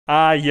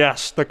Ah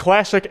yes, the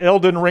classic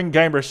Elden Ring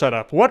gamer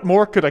setup. What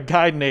more could a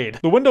guy need?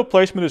 The window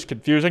placement is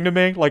confusing to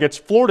me, like it's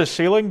floor to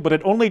ceiling, but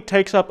it only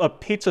takes up a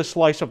pizza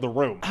slice of the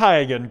room. Hi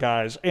again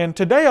guys, and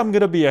today I'm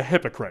gonna be a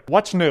hypocrite.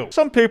 What's new?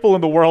 Some people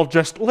in the world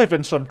just live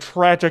in some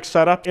tragic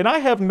setup, and I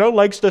have no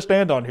legs to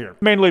stand on here.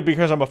 Mainly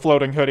because I'm a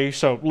floating hoodie,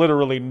 so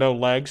literally no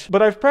legs.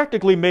 But I've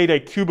practically made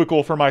a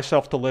cubicle for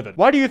myself to live in.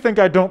 Why do you think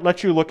I don't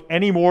let you look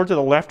any more to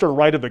the left or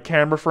right of the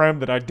camera frame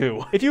than I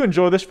do? If you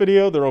enjoy this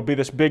video, there will be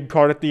this big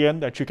card at the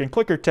end that you can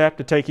click or tap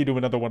to take you to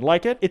another one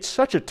like it. It's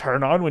such a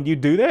turn on when you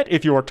do that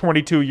if you are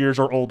 22 years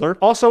or older.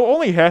 Also,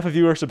 only half of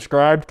you are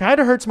subscribed.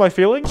 Kinda hurts my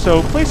feelings,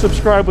 so please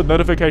subscribe with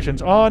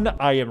notifications on.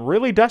 I am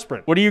really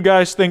desperate. What do you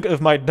guys think of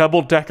my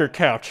double-decker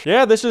couch?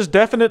 Yeah, this is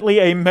definitely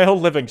a male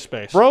living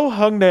space. Bro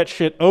hung that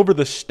shit over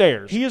the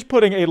stairs. He is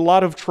putting a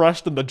lot of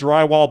trust in the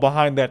drywall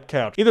behind that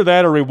couch. Either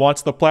that or he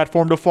wants the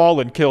platform to fall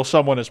and kill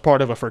someone as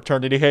part of a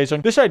fraternity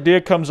hazing. This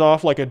idea comes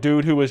off like a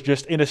dude who was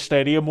just in a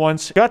stadium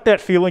once, got that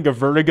feeling of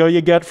vertigo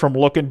you get from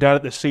looking down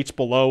at the seats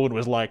below and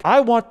was like, I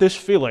want this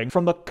feeling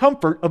from the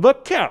comfort of a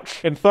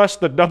couch. And thus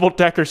the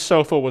double-decker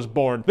sofa was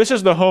born. This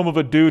is the home of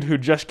a dude who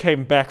just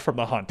came back from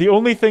the hunt. The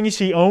only things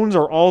he owns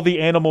are all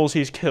the animals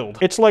he's killed.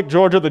 It's like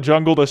George of the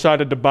Jungle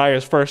decided to buy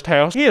his first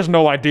house. He has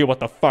no idea what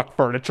the fuck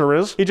furniture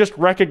is. He just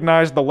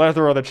recognized the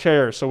leather of the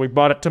chair, so we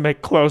bought it to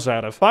make clothes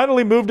out of.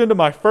 Finally moved into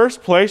my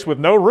first place with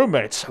no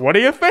roommates. What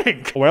do you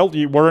think? Well,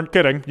 you weren't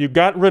kidding. You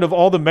got rid of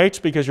all the mates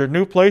because your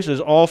new place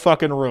is all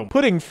fucking room.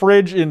 Putting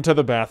fridge into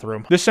the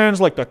bathroom. This sounds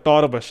like the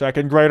thought of a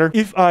second grader.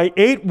 If I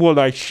ate what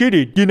I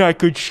shitted, then I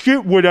could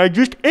shit what I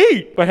just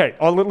ate. But hey,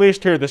 I'll at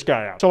least hear this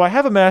guy out. So I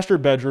have a master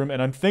bedroom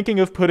and I'm thinking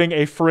of putting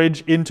a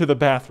fridge into the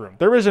bathroom.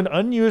 There is an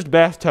unused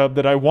bathtub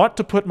that I want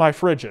to put my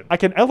fridge in. I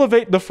can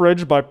elevate the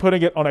fridge by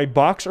putting it on a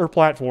box or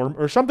platform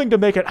or something to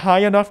make it high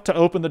enough to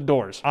open the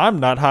doors. I'm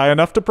not high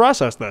enough to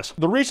process this.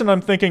 The reason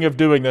I'm thinking of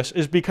doing this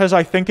is because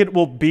I think it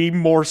will be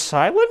more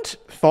silent?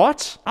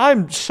 Thoughts?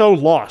 I'm so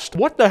lost.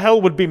 What the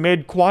hell would be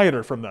made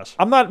quieter from this?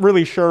 I'm not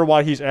really sure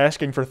why he's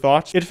asking for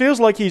thoughts. It feels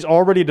like he's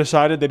already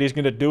decided that he's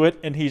gonna do it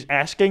and he's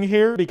asking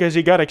here because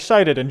he got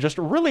excited and just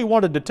really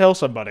wanted to tell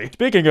somebody.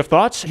 Speaking of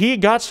thoughts, he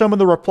got some of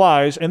the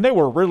replies and they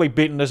were really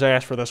beating his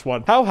ass for this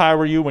one. How high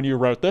were you when you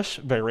wrote this?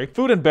 Very.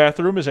 Food and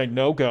bathroom is a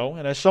no-go,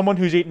 and as someone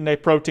who's eaten a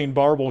protein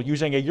bar while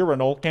using a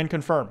urinal can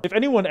confirm. If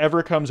anyone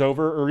ever comes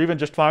over or even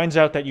just finds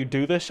out that you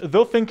do this,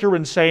 they'll think you're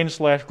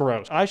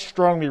insane/gross. I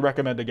strongly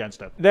recommend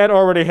against it. That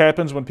already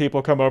happens when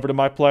people come over to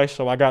my place,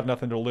 so I got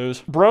nothing to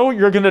lose. Bro,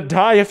 you're gonna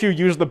die if you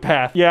use the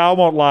bath. Yeah, I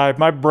won't lie,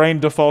 my brain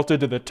defaulted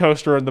to the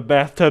toaster and the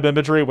bathtub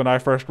imagery when I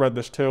first read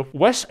this too.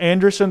 Wes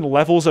Anderson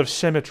levels of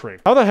symmetry.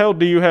 How the hell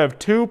do you have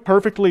two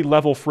perfectly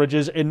level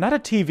fridges and not a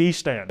TV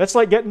stand? That's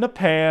like getting a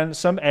pan,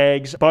 some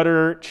eggs,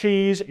 butter,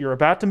 cheese, you're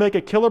about to make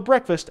a killer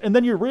breakfast, and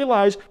then you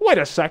realize, wait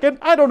a second,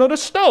 I don't own a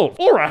stove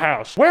or a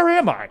house. Where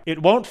am I?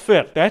 It won't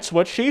fit. That's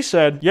what she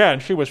said. Yeah,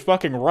 and she was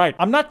fucking right.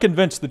 I'm not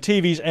convinced the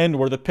TVs end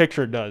where the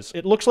picture does.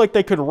 It looks like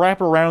they could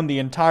wrap around the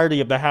entirety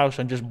of the house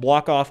and just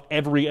block off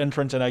every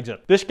entrance and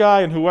exit. This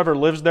guy and whoever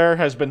lives there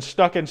has been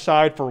stuck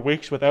inside for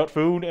weeks without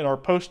food and are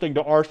posting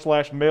to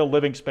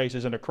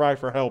r/malelivingspaces in a cry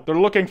for help. They're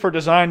looking for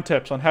design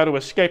tips on how to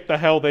escape the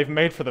hell they've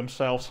made for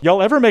themselves.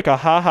 Y'all ever make a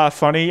haha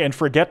funny and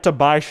forget to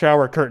buy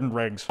shower curtain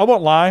rings? I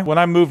won't lie, when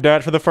I moved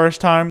out for the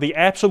first time, the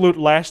absolute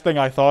last thing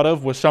I thought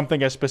of was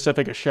something as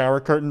specific as shower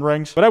curtain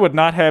rings, but I would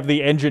not have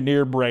the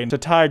engineer brain to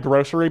tie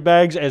grocery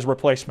bags as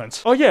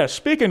replacements. Oh yeah,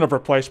 speaking of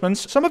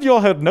replacements, some of y'all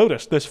have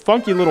noticed this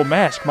funky little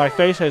mask my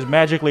face has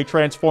magically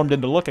transformed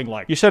into looking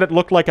like. You said it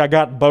looked like I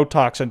got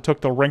Botox and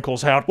took the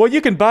wrinkles out. Well,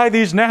 you can buy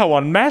these now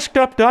on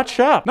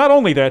maskedup.shop. Not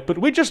only that, but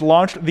we just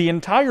launched the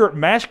entire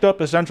Masked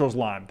Up Essentials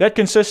line. That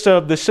consists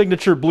of the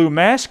signature blue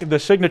mask, the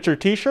signature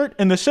t-shirt,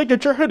 and the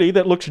signature hoodie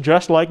that looks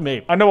just like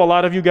me. I know a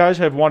lot of you guys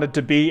have wanted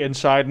to be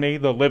inside me,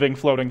 the living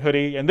floating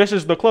hoodie, and this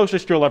is the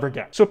closest you'll ever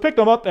get. So pick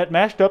them up at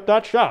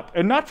maskedup.shop,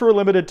 and not for a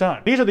limited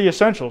time. These are the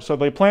essentials, so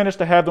the plan is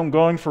to have them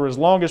going for as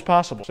long as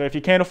possible. So if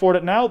you can't afford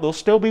it now, they'll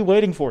still be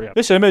waiting for you.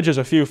 This image is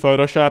a few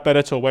Photoshop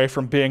edits away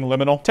from being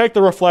liminal. Take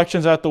the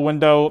reflections out the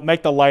window,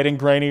 make the lighting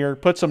grainier,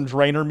 put some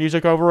Drainer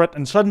music over it,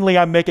 and suddenly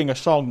I'm making a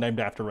song named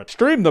after it.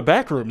 Stream The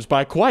Backrooms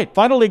by Kwite.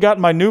 Finally got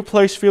my new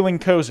place feeling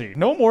cozy.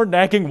 No more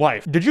nagging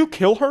wife. Did you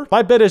kill her?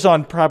 My bet is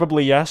on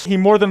probably yes. He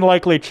more than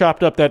likely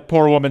chopped up that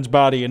poor woman's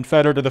body and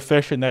fed her to the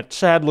fish in that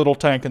sad little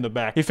tank in the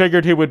back. He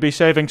figured he would be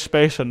saving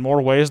space in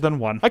more ways than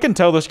one. I can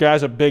tell this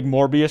guy's a big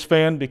Morbius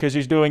fan because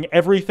he's doing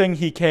everything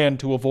he can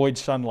to avoid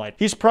sunlight.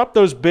 He's propped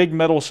those big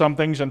metal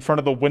somethings in front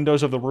of the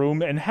windows of the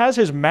room and has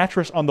his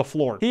mattress on the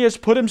floor. He has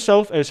put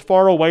himself as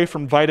far away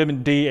from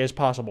vitamin D as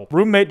possible.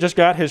 Roommate just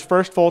got his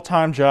first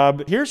full-time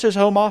job. Here's his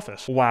home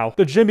office. Wow.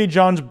 The Jimmy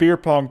John's beer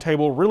pong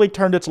table really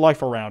turned its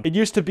life around. It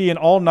used to be an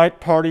all-night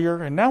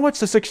partier, and now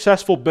it's a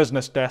successful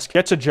business desk.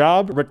 Gets a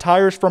job,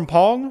 retires from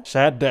pong,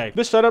 sad day.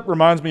 This setup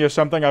reminds me of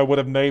something I would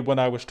have made when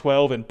I was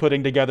 12 and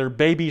putting together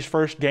baby's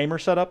first gamer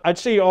setup. I'd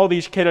see all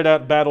these kitted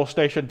out battle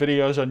station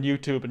videos on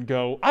YouTube and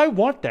go, I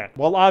want that,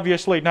 while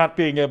obviously not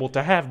being able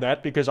to have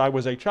that because I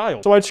was a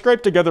child. So I'd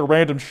scrape together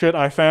random shit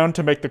I found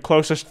to make the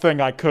closest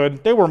thing I could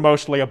could. They were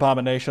mostly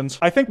abominations.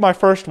 I think my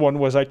first one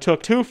was I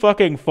took 2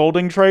 fucking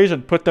folding trays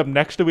and put them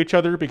next to each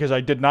other because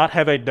I did not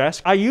have a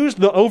desk. I used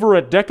the over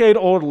a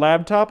decade-old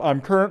laptop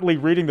I'm currently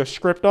reading the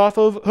script off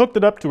of, hooked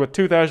it up to a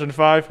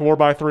 2005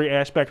 4:3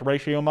 aspect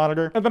ratio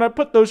monitor, and then I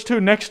put those 2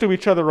 next to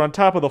each other on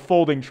top of the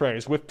folding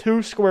trays with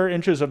 2 square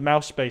inches of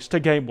mouse space to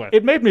game with.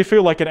 It made me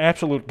feel like an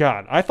absolute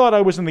god. I thought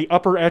I was in the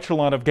upper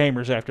echelon of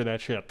gamers after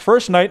that shit.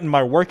 First night in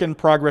my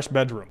work-in-progress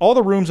bedroom. All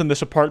the rooms in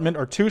this apartment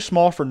are too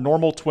small for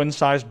normal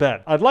twin-size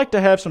bed. I'd like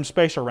to have some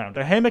space around.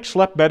 A hammock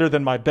slept better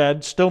than my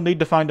bed, still need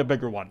to find a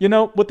bigger one. You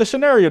know, with the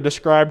scenario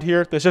described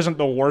here, this isn't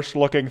the worst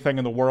looking thing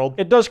in the world.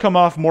 It does come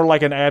off more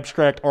like an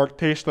abstract art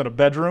piece than a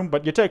bedroom,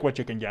 but you take what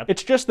you can get.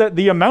 It's just that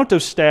the amount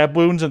of stab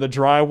wounds in the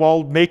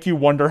drywall make you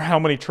wonder how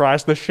many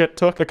tries this shit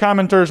took. The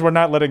commenters were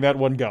not letting that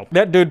one go.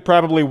 That dude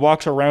probably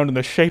walks around in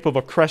the shape of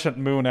a crescent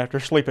moon after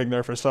sleeping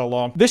there for so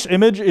long. This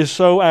image is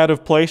so out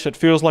of place it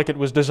feels like it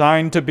was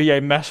designed to be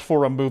a mess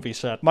for a movie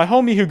set. My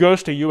homie who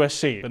goes to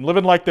USC, been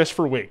living like this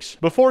for weeks.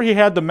 Before he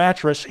had the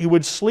mattress, he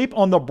would sleep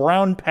on the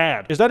brown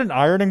pad. Is that an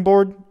ironing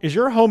board? Is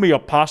your homie a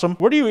possum?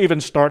 Where do you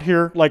even start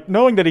here? Like,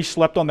 knowing that he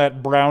slept on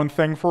that brown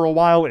thing for a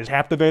while is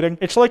captivating.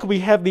 It's like we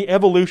have the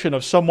evolution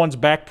of someone's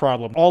back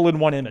problem all in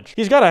one image.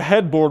 He's got a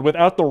headboard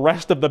without the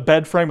rest of the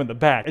bed frame in the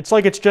back. It's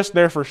like it's just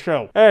there for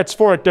show. It's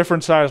for a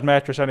different size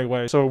mattress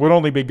anyway, so it would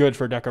only be good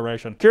for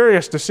decoration.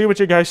 Curious to see what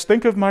you guys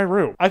think of my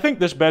room. I think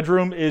this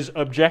bedroom is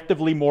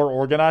objectively more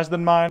organized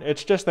than mine.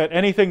 It's just that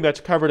anything that's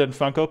covered in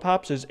Funko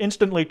Pops is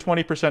instantly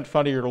 20%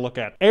 funnier to look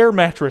at. Air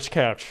mattress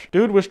couch.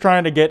 Dude was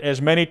trying to get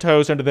as many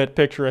toes into that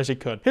picture as he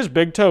could. His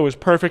big toe is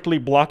perfectly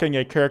blocking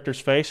a character's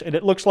face, and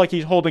it looks like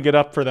he's holding it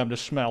up for them to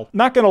smell.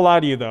 Not gonna lie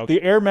to you though,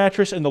 the air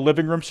mattress in the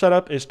living room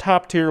setup is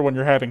top tier when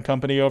you're having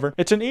company over.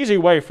 It's an easy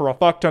way for a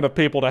fuck ton of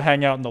people to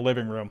hang out in the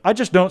living room. I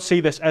just don't see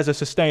this as a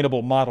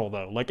sustainable model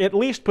though. Like, at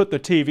least put the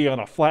TV on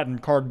a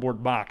flattened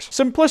cardboard box.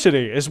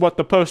 Simplicity is what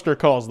the poster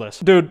calls this.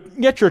 Dude,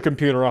 get your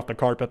computer off the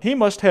carpet. He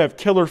must have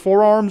killer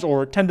forearms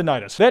or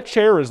tendinitis. That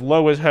chair is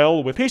low as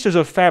hell with pieces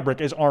of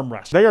fabric as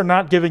armrests. They are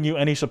not giving you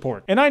any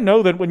support. And I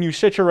know that when you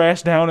sit your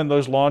ass down in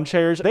those lawn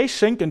chairs, they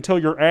sink until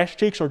your ass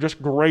cheeks are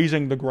just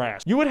grazing the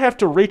grass. You would have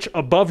to reach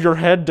above your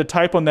head to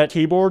type on that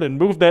keyboard and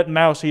move that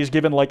mouse he's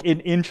given like an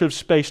inch of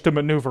space to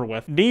maneuver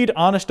with. Need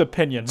honest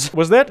opinions.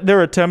 Was that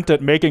their attempt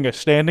at making a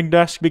standing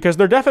desk? Because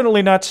they're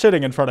definitely not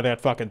sitting in front of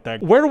that fucking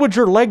thing. Where would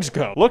your legs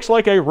go? Looks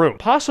like a room.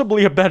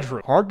 Possibly a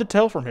bedroom. Hard to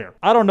tell from here.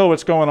 I don't know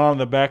what's going on in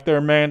the back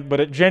there, man, but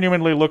it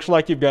genuinely looks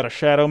like you've got a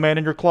shadow man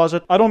in your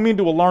closet. I don't mean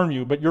to alarm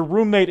you, but your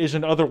roommate is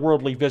an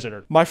otherworldly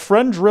visitor. My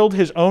friend drilled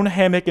his own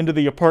hammock into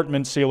the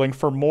apartment ceiling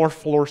for more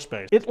floor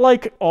space. It,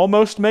 like,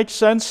 almost makes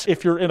sense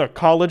if you're in a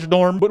college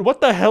dorm, but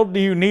what the hell do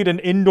you need an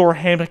indoor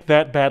hammock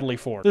that badly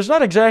for? There's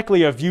not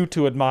exactly a view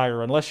to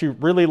admire unless you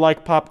really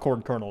like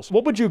popcorn kernels.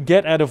 What would you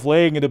get out of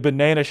laying in a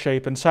banana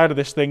shape inside of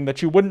this thing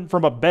that you wouldn't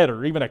from a bed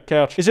or even a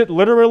couch? Is it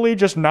literally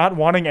just not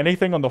wanting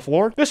anything on the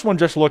floor? This one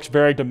just looks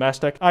very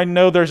domestic. I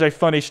know there's a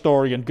funny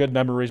story and good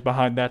memories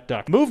behind that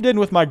duck. Moved in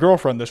with my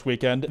girlfriend this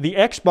weekend. The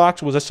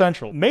Xbox was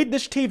essential. Made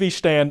this TV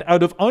stand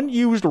out of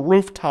unused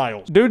roof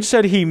tiles. Dude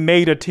said he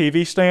made a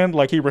TV stand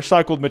like he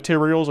recycled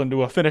materials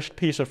into a finished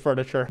piece of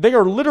furniture. They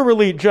are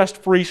literally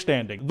just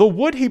freestanding. The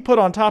wood he put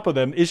on top of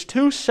them is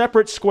 2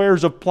 separate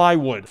squares of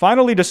plywood.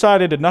 Finally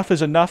decided enough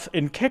is enough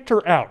and kicked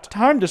her out.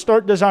 Time to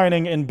start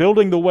designing and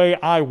building the way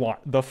I want.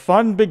 The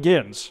fun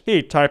begins.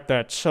 He typed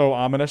that so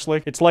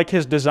ominously. It's like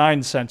his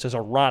design sense is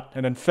a rot,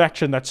 an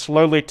infection that's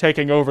slowly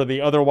taking over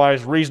the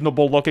otherwise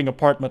reasonable looking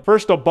apartment.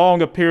 First a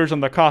bong appears on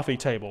the coffee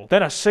table,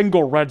 then a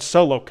single red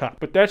Solo cup.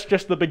 But that's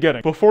just the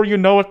beginning. Before you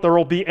know it, there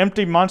will be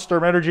empty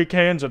Monster Energy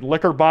cans and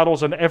liquor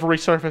bottles on every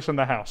surface in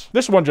the house.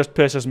 This one just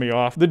pisses me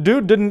off. The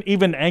dude didn't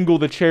even angle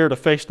the chair to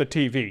face the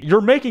TV.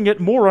 You're making it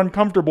more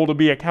uncomfortable to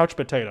be a couch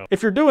potato.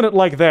 If you're doing it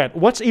like that,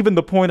 what's even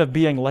the point of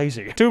being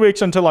lazy? 2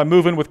 weeks until I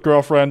move in with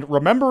girlfriend,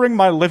 remembering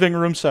my living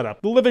room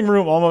setup. The living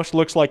room almost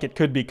looks like it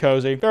could be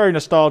cozy. Very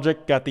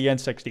nostalgic, got the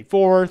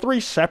N64, 3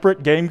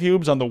 separate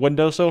GameCubes on the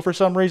windowsill for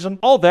some reason.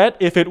 All that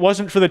if it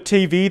wasn't for the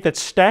TV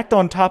that's stacked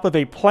on top of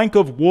a plank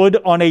of wood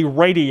on a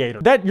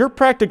radiator. That you're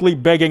practically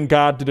begging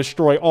God to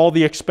destroy all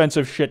the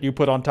expensive shit you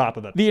put on top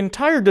of it. The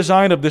entire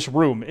design of this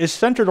room is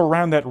centered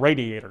around that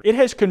radiator. It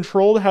has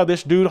controlled how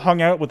this dude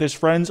hung out with his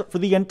friends for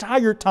the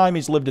entire time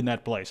he's lived in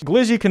that place.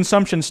 Glizzy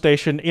consumption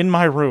station in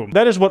my room.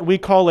 That is what we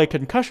call a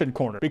concussion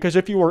corner, because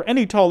if you are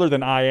any taller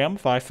than I am,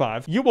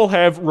 5'5", you will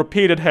have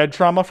repeated head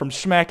trauma from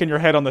smacking your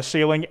head on the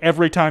ceiling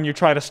every time you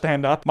try to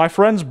stand up. My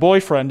friend's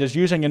boyfriend is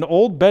using an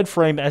old bed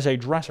frame as a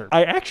dresser.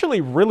 I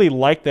actually really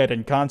like that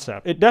in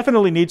concept. It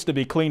definitely needs to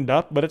be cleaned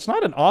up, but it's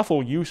not an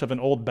awful use of an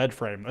old bed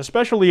frame,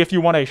 especially if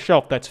you want a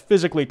shelf that's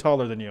physically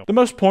taller than you. The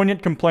most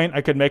poignant complaint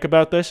I could make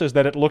about this is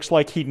that it looks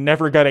like he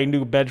never got a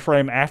new bed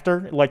frame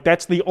after. Like,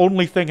 that's the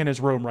only thing in his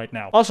room right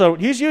now. Also,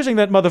 he's using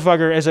that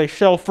motherfucker as a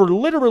shelf for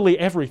literally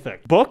everything.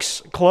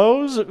 Books,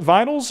 clothes,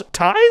 vinyls,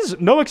 ties?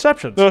 No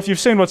exceptions. So if you've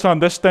seen what's on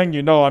this thing,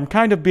 you know I'm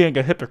kind of being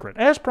a hypocrite,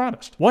 as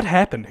promised. What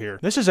happened here?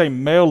 This is a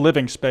male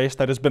living space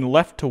that has been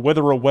left to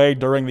wither away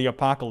during the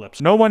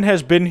apocalypse. No one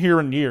has been here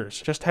in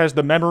years. Just has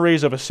the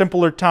memories of a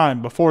simpler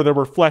time before there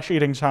were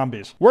flesh-eating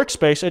zombies.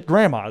 Workspace at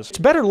grandma's. It's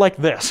better like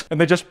this.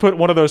 And they just put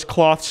one of those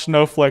cloth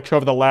snowflakes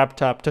over the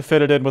laptop to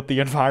fit it in with the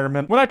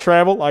environment. When I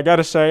travel, I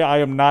gotta say I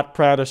am not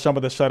proud of some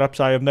of the setups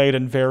I have made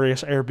in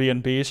various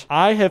Airbnbs.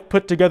 I have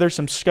put together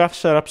some scuffed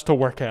setups to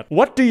work at.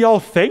 What do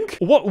y'all think?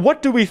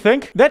 What do we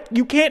think? That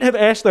you can't have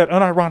asked that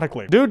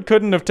unironically. Dude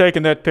couldn't have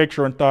taken that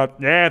picture and thought,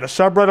 yeah, the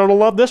subreddit will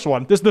love this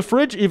one. Does the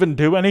fridge even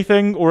do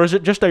anything, or is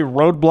it just a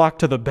roadblock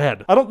to the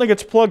bed? I don't think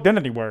it's plugged in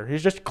anywhere.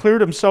 He's just cleared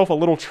himself a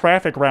little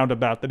traffic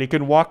roundabout that he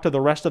can walk to the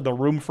rest of the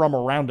room from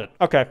around it.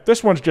 Okay,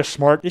 this one's just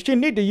smart. If you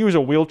need to use a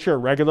wheelchair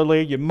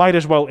regularly, you might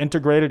as well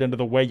integrate it into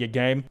the way you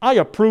game. I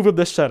approve of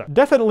this setup.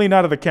 Definitely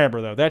not of the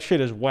camera though. That shit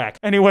is whack.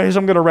 Anyways,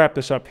 I'm gonna wrap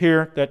this up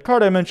here. That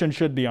card I mentioned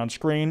should be on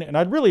screen, and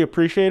I'd really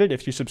appreciate it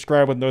if you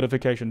subscribe with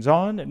notifications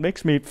on. It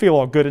makes me feel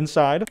all good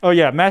inside. Oh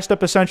yeah, Masked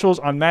Up Essentials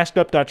on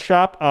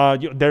maskedup.shop.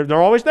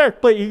 They're always there.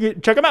 Please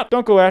check them out.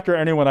 Don't go after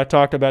anyone I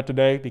talked about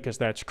today because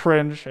that's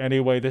cringe.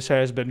 Anyway, this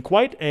has been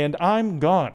Kwite, and I'm gone.